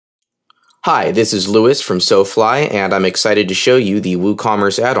Hi, this is Louis from SoFly, and I'm excited to show you the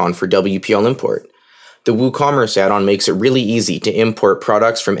WooCommerce add-on for WPL Import. The WooCommerce add-on makes it really easy to import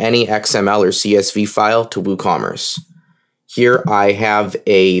products from any XML or CSV file to WooCommerce. Here I have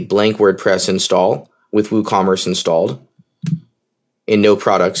a blank WordPress install with WooCommerce installed, and no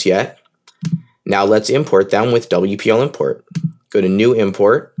products yet. Now let's import them with WPL Import. Go to New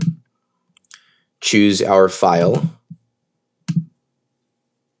Import, choose our file.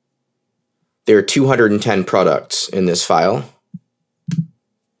 There are 210 products in this file.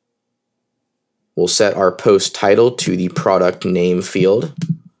 We'll set our post title to the product name field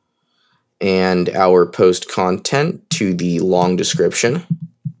and our post content to the long description.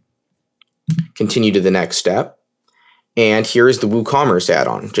 Continue to the next step. And here is the WooCommerce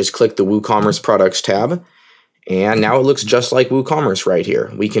add-on. Just click the WooCommerce Products tab, and now it looks just like WooCommerce right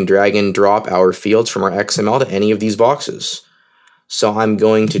here. We can drag and drop our fields from our XML to any of these boxes. So I'm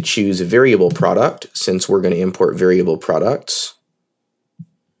going to choose variable product since we're going to import variable products.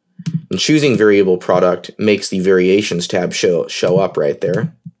 And choosing variable product makes the variations tab show up right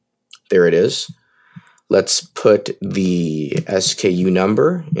there. There it is. Let's put the SKU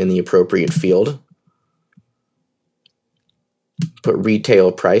number in the appropriate field. Put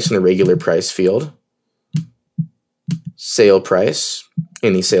retail price in the regular price field. Sale price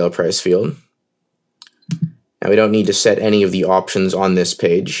in the sale price field. Now we don't need to set any of the options on this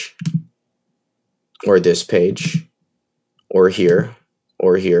page, or this page, or here,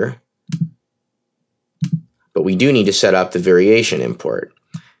 or here. But we do need to set up the variation import.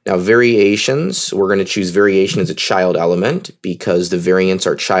 Now variations, we're going to choose variation as a child element because the variants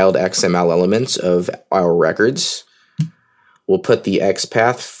are child XML elements of our records. We'll put the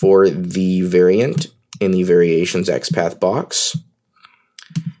XPath for the variant in the variations XPath box.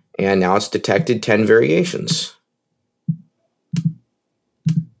 And now it's detected 10 variations.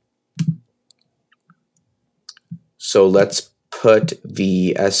 So let's put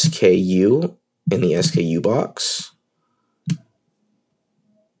the SKU in the SKU box.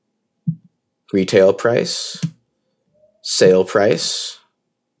 Retail price, sale price,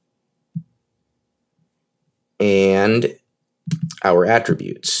 and our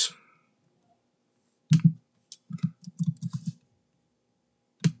attributes.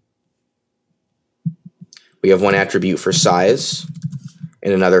 We have one attribute for size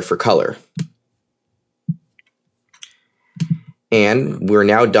and another for color. And we're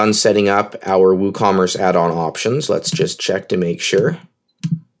now done setting up our WooCommerce add-on options. Let's just check to make sure.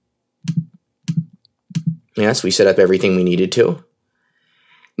 Yes, we set up everything we needed to.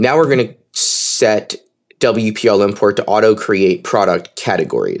 Now we're going to set WPL Import to auto-create product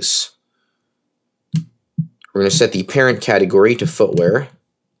categories. We're going to set the parent category to footwear,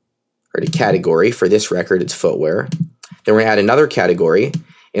 or to category. For this record, it's footwear. Then we're going to add another category,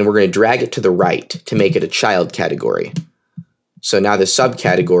 and we're going to drag it to the right to make it a child category. So now the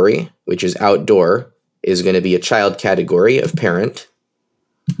subcategory, which is outdoor, is going to be a child category of parent.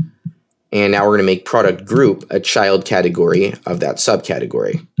 And now we're going to make product group a child category of that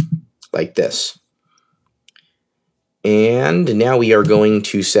subcategory, like this. And now we are going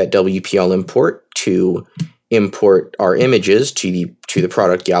to set WPL Import to import our images to the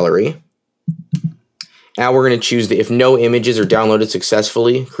product gallery. Now we're going to choose if no images are downloaded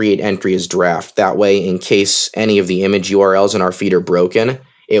successfully, create entry as draft. That way, in case any of the image URLs in our feed are broken,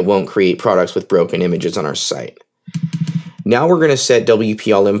 it won't create products with broken images on our site. Now we're going to set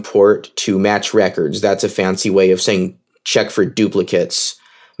WPL Import to match records. That's a fancy way of saying check for duplicates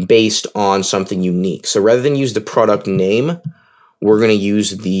based on something unique. So rather than use the product name, we're going to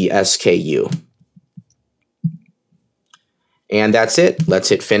use the SKU. And that's it. Let's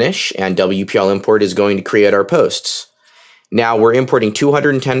hit finish, and WPL Import is going to create our posts. Now we're importing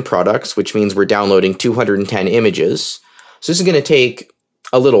 210 products, which means we're downloading 210 images. So this is going to take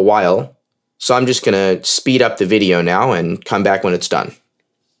a little while. So I'm just going to speed up the video now and come back when it's done.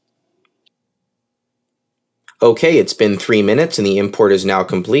 Okay, it's been 3 minutes and the import is now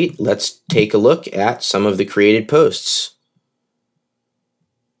complete. Let's take a look at some of the created posts.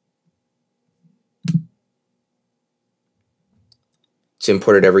 It's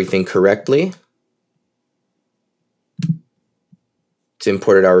imported everything correctly. It's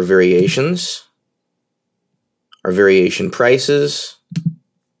imported our variations, our variation prices,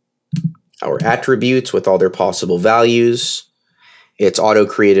 our attributes with all their possible values. It's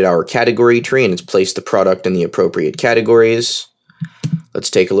auto-created our category tree and it's placed the product in the appropriate categories.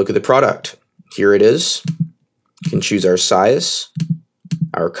 Let's take a look at the product. Here it is. You can choose our size,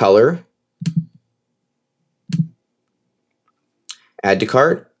 our color, add to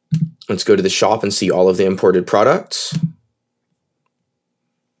cart. Let's go to the shop and see all of the imported products.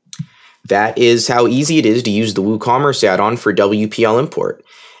 That is how easy it is to use the WooCommerce add-on for WPL import.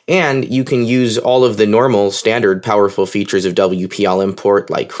 And you can use all of the normal standard powerful features of WPL import,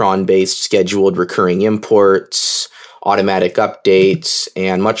 like cron-based scheduled recurring imports, automatic updates,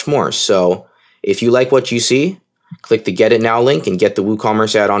 and much more. So if you like what you see, click the Get It Now link and get the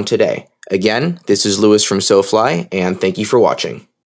WooCommerce add-on today. Again, this is Lewis from SoFly, and thank you for watching.